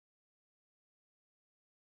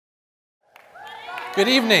Good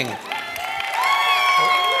evening.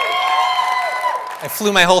 I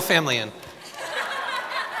flew my whole family in.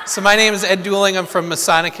 So my name is Ed Dooling. I'm from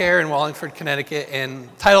Masonicare in Wallingford, Connecticut, and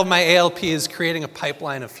the title of my ALP is Creating a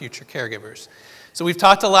Pipeline of Future Caregivers. So we've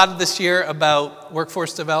talked a lot this year about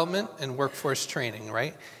workforce development and workforce training,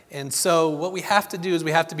 right? And so what we have to do is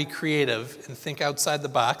we have to be creative and think outside the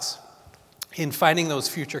box in finding those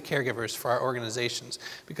future caregivers for our organizations.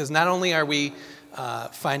 Because not only are we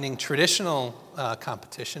finding traditional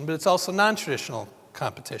competition, but it's also non-traditional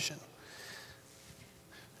competition.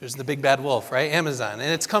 There's the big bad wolf, right? Amazon.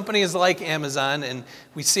 And it's companies like Amazon, and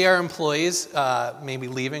we see our employees maybe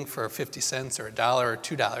leaving for 50 cents or $1 or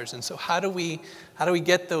 $2. And so how do we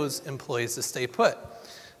get those employees to stay put?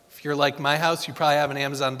 If you're like my house, you probably have an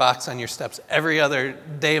Amazon box on your steps every other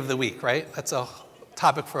day of the week, right? That's a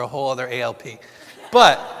topic for a whole other ALP.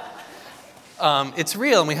 But it's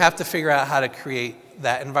real, and we have to figure out how to create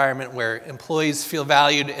that environment where employees feel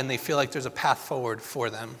valued and they feel like there's a path forward for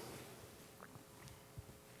them.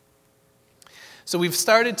 So we've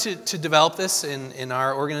started to develop this in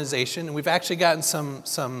our organization, and we've actually gotten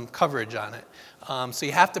some coverage on it. So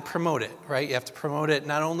you have to promote it, right? You have to promote it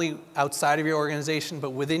not only outside of your organization,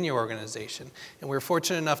 but within your organization. And we're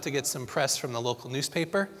fortunate enough to get some press from the local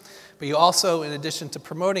newspaper. But you also, in addition to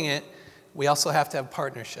promoting it, we also have to have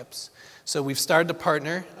partnerships. So we've started to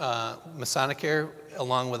partner, Masonicare,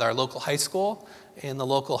 along with our local high school and the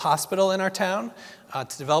local hospital in our town,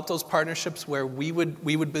 to develop those partnerships where we would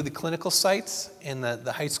be the clinical sites, and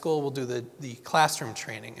the high school will do the classroom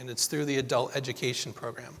training, and it's through the adult education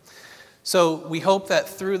program. So we hope that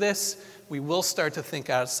through this, we will start to think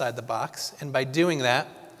outside the box, and by doing that,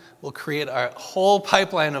 we'll create our whole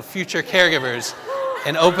pipeline of future caregivers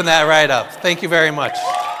and open that right up. Thank you very much.